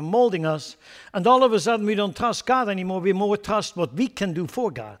shaping and molding us, and all of a sudden we don't trust God anymore. We more trust what we can do for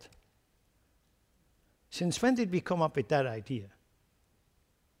God. Since when did we come up with that idea?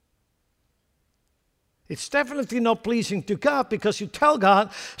 It's definitely not pleasing to God because you tell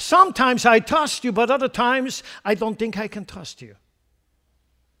God, sometimes I trust you, but other times I don't think I can trust you.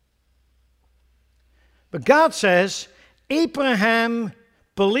 But God says, Abraham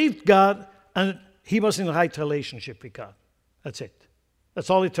believed God and he was in the right relationship with God. That's it. That's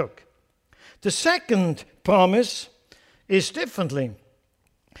all it took. The second promise is differently.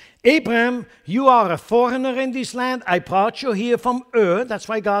 Abraham, you are a foreigner in this land. I brought you here from Ur. That's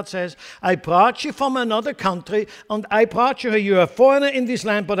why God says, I brought you from another country, and I brought you here. You're a foreigner in this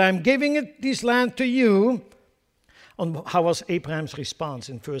land, but I'm giving this land to you. And how was Abraham's response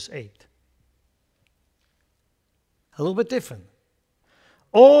in verse 8? A little bit different.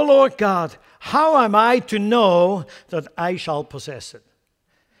 Oh, Lord God, how am I to know that I shall possess it?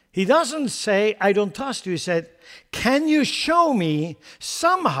 He doesn't say, I don't trust you. He said, can you show me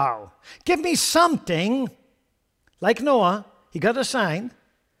somehow? Give me something. Like Noah, he got a sign.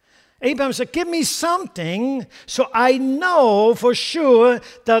 Abraham said, give me something so I know for sure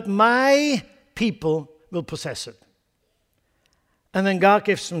that my people will possess it. And then God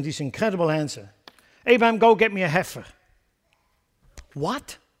gives him this incredible answer. Abraham, go get me a heifer.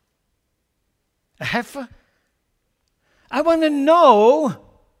 What? A heifer? I want to know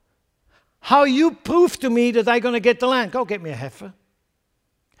how you prove to me that I'm going to get the land. Go get me a heifer.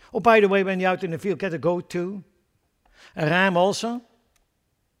 Oh, by the way, when you're out in the field, get a goat too. A ram also.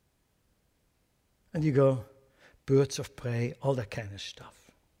 And you go, birds of prey, all that kind of stuff.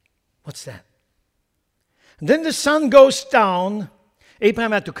 What's that? And then the sun goes down.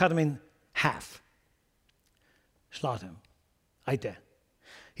 Abraham had to cut him in half. Slaughter him. Right there.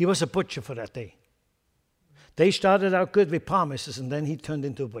 He was a butcher for that day. They started out good with promises, and then he turned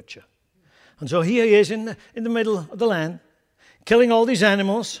into a butcher. And so here he is in the middle of the land, killing all these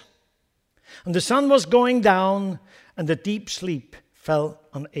animals. And the sun was going down, and the deep sleep fell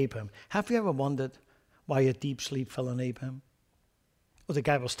on Abraham. Have you ever wondered why a deep sleep fell on Abraham? Well, the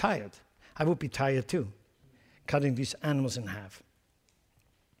guy was tired. I would be tired too, cutting these animals in half.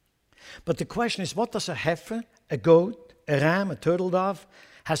 But the question is, what does a heifer, a goat, a ram, a turtle dove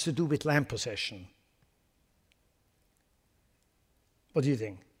has to do with land possession? What do you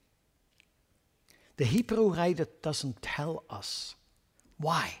think? The Hebrew writer doesn't tell us.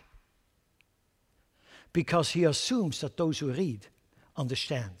 Why? Because he assumes that those who read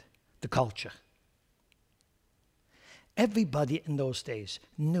understand the culture. Everybody in those days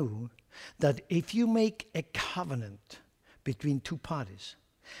knew that if you make a covenant between two parties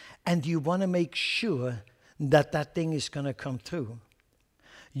and you want to make sure that that thing is going to come through,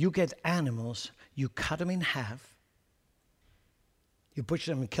 you get animals, you cut them in half, you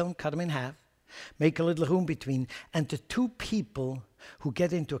butcher them and kill them, cut them in half, make a little room between, and the two people who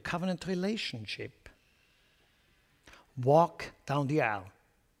get into a covenant relationship walk down the aisle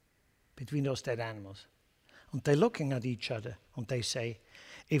between those dead animals. And they're looking at each other and they say,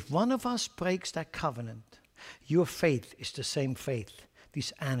 if one of us breaks that covenant, your faith is the same faith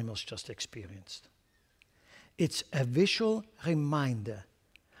these animals just experienced. It's a visual reminder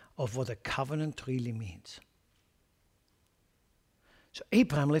of what a covenant really means. So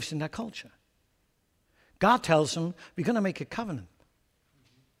Abraham lives in that culture. God tells him, we're going to make a covenant.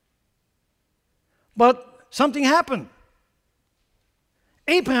 But something happened.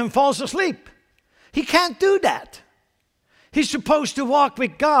 Abraham falls asleep. He can't do that. He's supposed to walk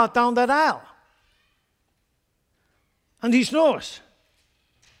with God down that aisle. And he snores.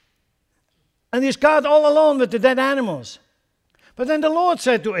 And he's God all alone with the dead animals. But then the Lord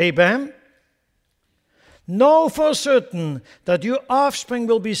said to Abraham, know for certain that your offspring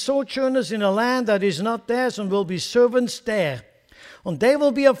will be sojourners in a land that is not theirs and will be servants there. And they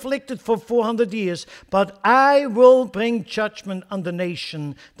will be afflicted for 400 years, but I will bring judgment on the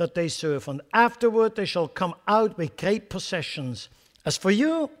nation that they serve. And afterward they shall come out with great possessions. As for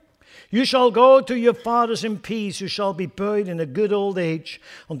you, you shall go to your fathers in peace. You shall be buried in a good old age.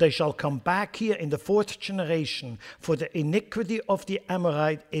 And they shall come back here in the 4th generation. For the iniquity of the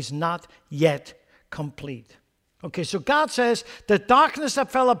Amorite is not yet complete. Okay, so God says, the darkness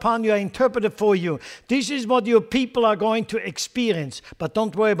that fell upon you, I interpreted for you. This is what your people are going to experience, but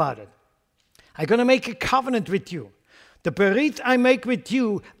don't worry about it. I'm going to make a covenant with you. The berit I make with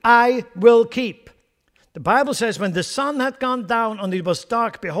you, I will keep. The Bible says, when the sun had gone down and it was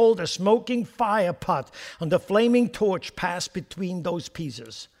dark, behold, a smoking fire pot and a flaming torch passed between those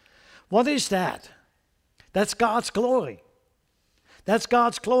pieces. What is that? That's God's glory. That's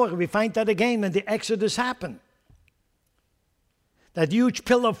God's glory. We find that again when the Exodus happened. That huge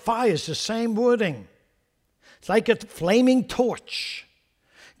pillar of fire is the same wording. It's like a flaming torch.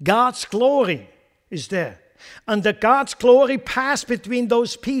 God's glory is there. And the God's glory passed between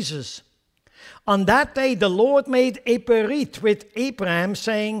those pieces. On that day the Lord made a berit with Abraham,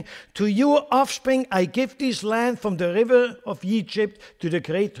 saying, to your offspring I give this land from the river of Egypt to the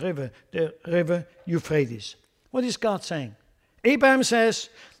great river, the river Euphrates. What is God saying? Abraham says,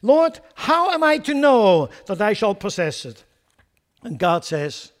 Lord, how am I to know that I shall possess it? And God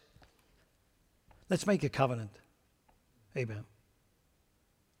says, let's make a covenant, Abraham.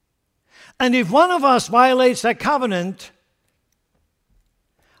 And if one of us violates that covenant,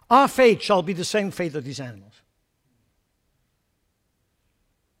 our fate shall be the same fate of these animals.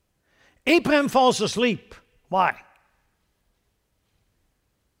 Abraham falls asleep. Why?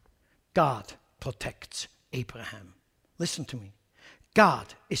 God protects Abraham. Listen to me. God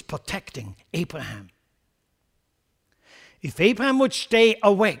is protecting Abraham. If Abraham would stay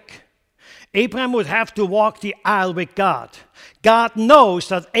awake, Abraham would have to walk the aisle with God. God knows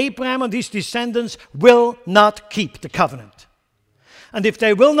that Abraham and his descendants will not keep the covenant. And if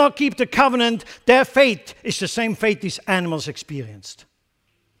they will not keep the covenant, their fate is the same fate these animals experienced.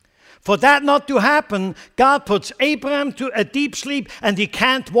 For that not to happen, God puts Abraham to a deep sleep and he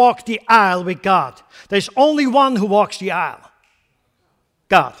can't walk the aisle with God. There's only one who walks the aisle.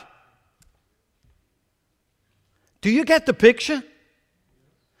 God. Do you get the picture?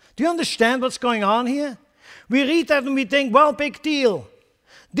 Do you understand what's going on here? We read that and we think, well, big deal.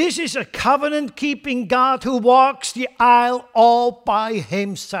 This is a covenant-keeping God who walks the aisle all by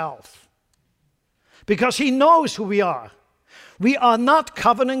himself. Because he knows who we are. We are not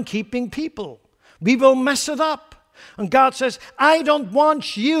covenant-keeping people. We will mess it up. And God says, I don't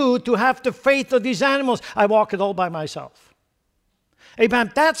want you to have the faith of these animals. I walk it all by myself.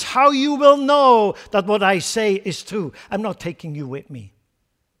 Abraham, that's how you will know that what I say is true. I'm not taking you with me.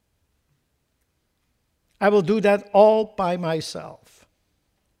 I will do that all by myself.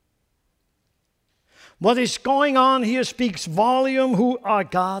 What is going on here speaks volume who our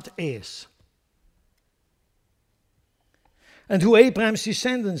God is. And who Abraham's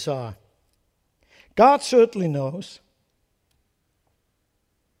descendants are. God certainly knows.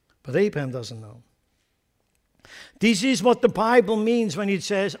 But Abraham doesn't know. This is what the Bible means when it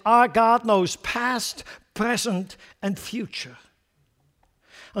says, our God knows past, present, and future.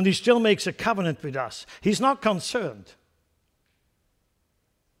 And he still makes a covenant with us. He's not concerned.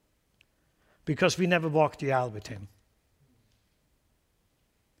 Because we never walked the aisle with him.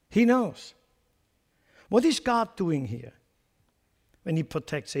 He knows. What is God doing here when he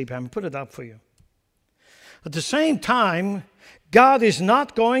protects Abraham? Put it up for you. At the same time, God is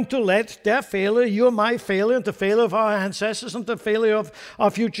not going to let their failure, your, my failure, and the failure of our ancestors and the failure of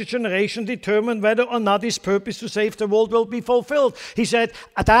our future generation determine whether or not his purpose to save the world will be fulfilled. He said,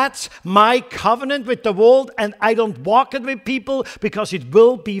 that's my covenant with the world, and I don't walk it with people because it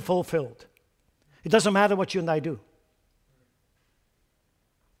will be fulfilled. It doesn't matter what you and I do.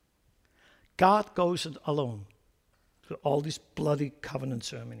 God goes it alone through all this bloody covenant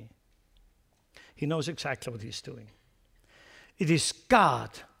ceremony. He knows exactly what he's doing. It is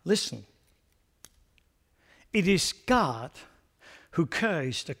God, listen, it is God who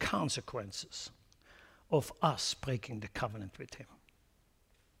carries the consequences of us breaking the covenant with him.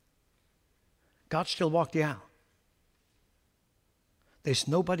 God still walked the aisle. There's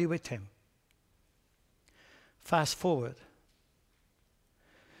nobody with him. Fast forward.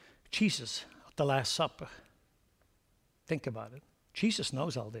 Jesus at the Last Supper. Think about it. Jesus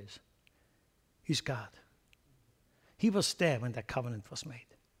knows all this. He's God. He was there when that covenant was made.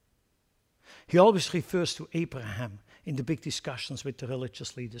 He always refers to Abraham in the big discussions with the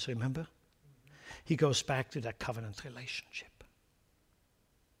religious leaders, remember? He goes back to that covenant relationship.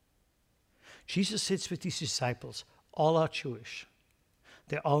 Jesus sits with his disciples. All are Jewish.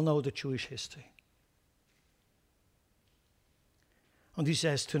 They all know the Jewish history. And he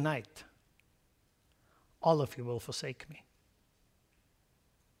says, tonight, all of you will forsake me.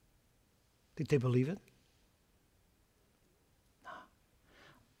 Did they believe it? No.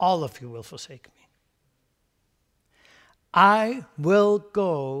 All of you will forsake me. I will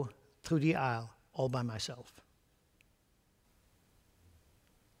go through the aisle all by myself.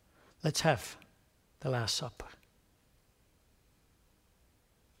 Let's have the Last Supper.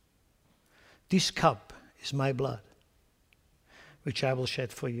 This cup is my blood, which I will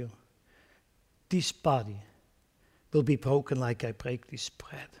shed for you. This body will be broken like I break this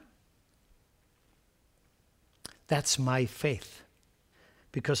bread. That's my faith,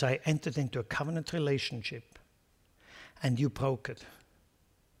 because I entered into a covenant relationship and you broke it.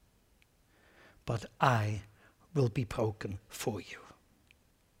 But I will be broken for you.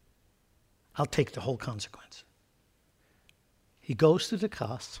 I'll take the whole consequence. He goes to the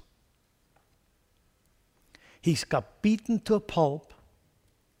cross. He's got beaten to a pulp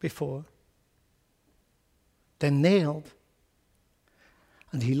before, then nailed,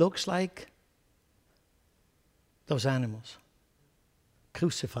 and he looks like those animals,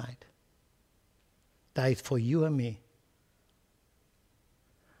 crucified, died for you and me.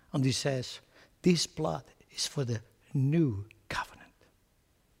 And he says, this blood is for the new covenant.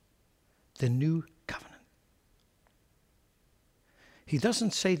 The new covenant. He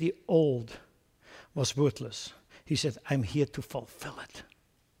doesn't say the old was worthless. He said, I'm here to fulfill it.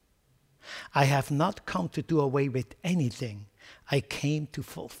 I have not come to do away with anything. I came to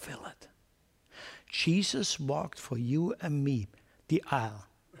fulfill it. Jesus walked for you and me the aisle,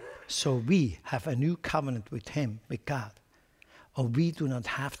 so we have a new covenant with him, with God. Or we do not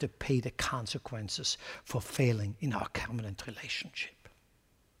have to pay the consequences for failing in our covenant relationship.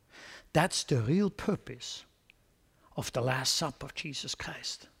 That's the real purpose of the Last Supper of Jesus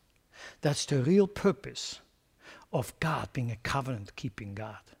Christ. That's the real purpose of God being a covenant-keeping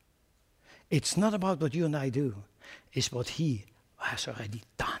God. It's not about what you and I do. It's what he has already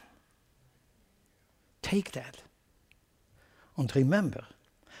done. Take that. And remember,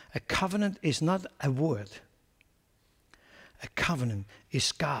 a covenant is not a word. A covenant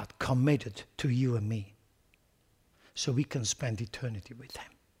is God committed to you and me, so we can spend eternity with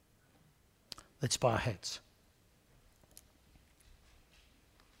him. Let's bow our heads.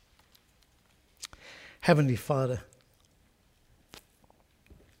 Heavenly Father,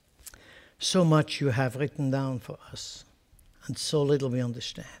 so much you have written down for us, and so little we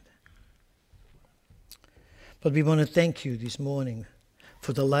understand. But we want to thank you this morning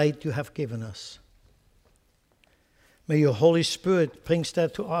for the light you have given us. May your Holy Spirit bring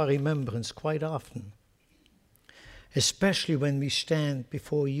that to our remembrance quite often, especially when we stand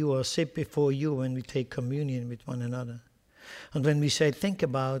before you or sit before you when we take communion with one another. And when we say, think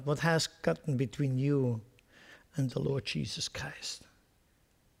about what has gotten between you and the Lord Jesus Christ.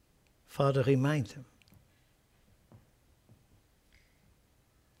 Father, remind them.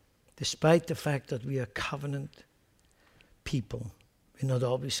 Despite the fact that we are covenant people, we're not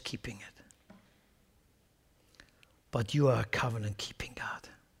always keeping it. But you are a covenant-keeping God.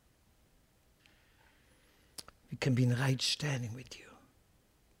 We can be in right standing with you.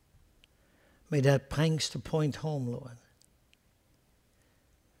 May that brings the point home, Lord,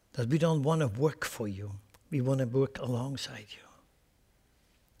 that we don't want to work for you. We want to work alongside you.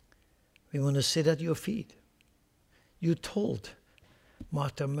 We want to sit at your feet. You told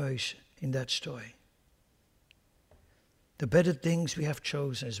Martha Meus in that story. The better things we have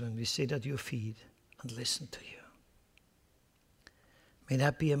chosen is when we sit at your feet and listen to you. May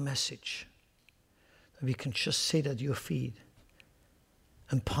that be a message that we can just sit at your feet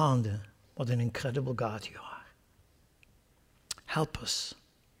and ponder what an incredible God you are. Help us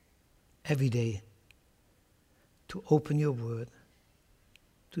every day to open your word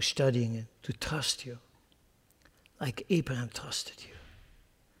to studying it, to trust you, like Abraham trusted you.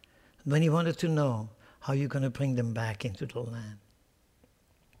 And when he wanted to know how you're going to bring them back into the land,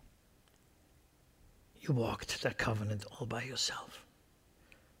 you walked that covenant all by yourself,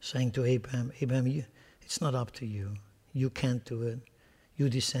 saying to Abraham, Abraham, it's not up to you. You can't do it. Your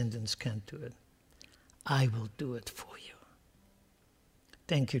descendants can't do it. I will do it for you.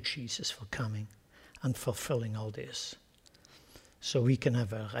 Thank you, Jesus, for coming and fulfilling all this, so we can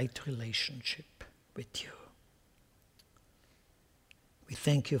have a right relationship with you. We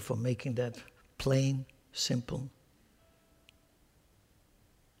thank you for making that plain, simple,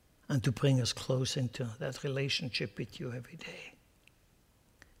 and to bring us close into that relationship with you every day.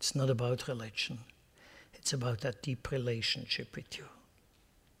 It's not about religion. It's about that deep relationship with you.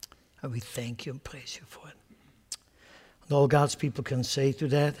 And we thank you and praise you for it. And all God's people can say to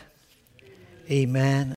that, Amen.